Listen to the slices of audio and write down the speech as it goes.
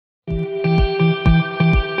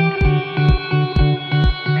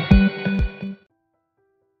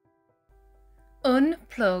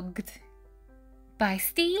Unplugged by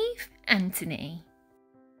Steve Anthony.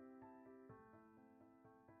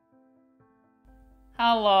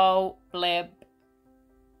 Hello, Blip.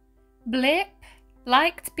 Blip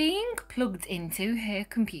liked being plugged into her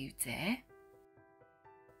computer.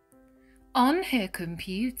 On her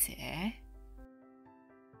computer,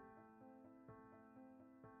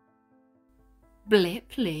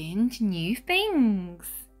 Blip learned new things,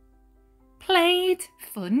 played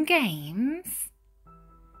fun games,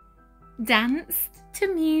 danced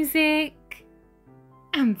to music,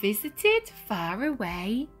 and visited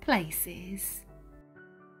faraway places.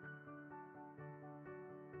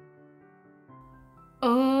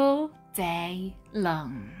 All day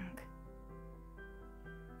long.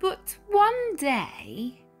 But one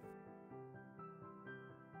day,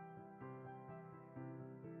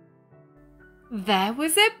 there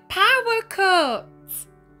was a power cut,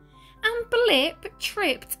 and Blip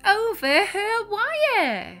tripped over her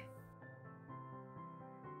wire.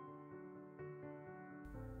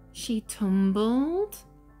 She tumbled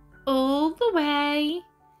all the way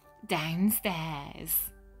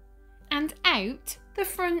downstairs and out the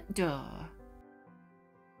front door.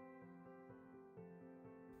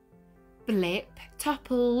 Blip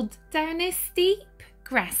toppled down a steep,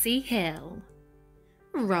 grassy hill,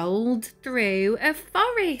 rolled through a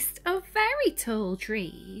forest of very tall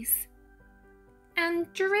trees,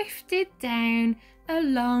 and drifted down a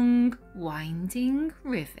long, winding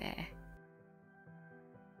river.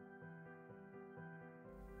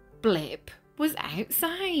 Blip was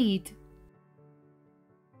outside.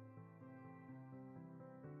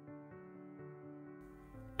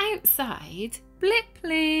 Outside, Blip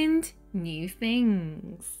learned new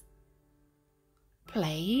things,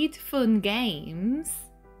 played fun games,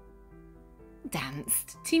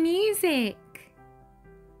 danced to music,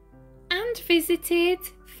 and visited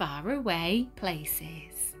faraway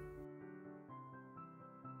places.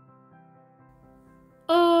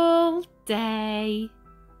 All day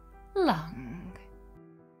long.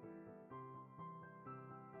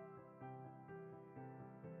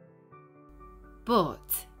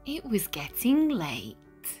 But it was getting late.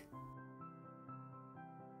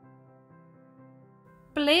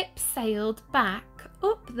 Blip sailed back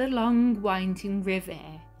up the long winding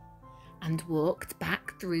river and walked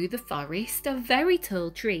back through the forest of very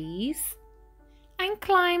tall trees and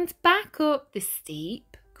climbed back up the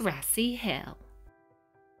steep grassy hill,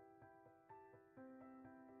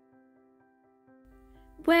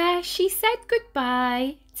 where she said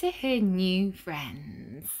goodbye to her new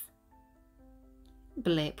friends.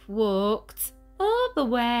 Blip walked all the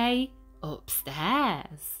way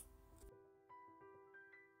upstairs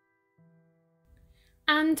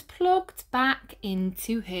and plugged back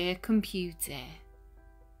into her computer.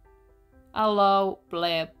 Hello,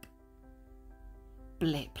 Blip.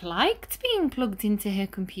 Blip liked being plugged into her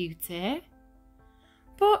computer,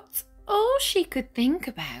 but all she could think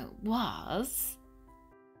about was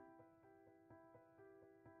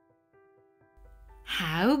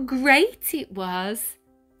how great it was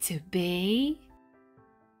to be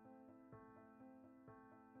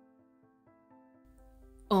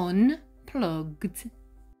unplugged.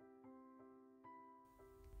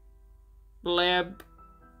 Blip.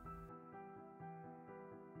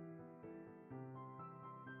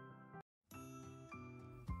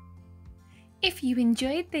 If you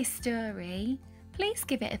enjoyed this story, please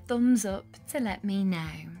give it a thumbs up to let me know.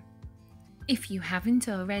 If you haven't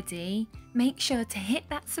already, make sure to hit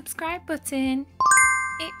that subscribe button.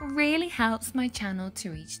 It really helps my channel to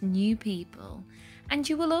reach new people, and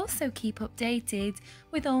you will also keep updated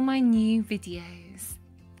with all my new videos.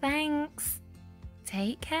 Thanks.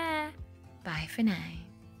 Take care. Bye for now.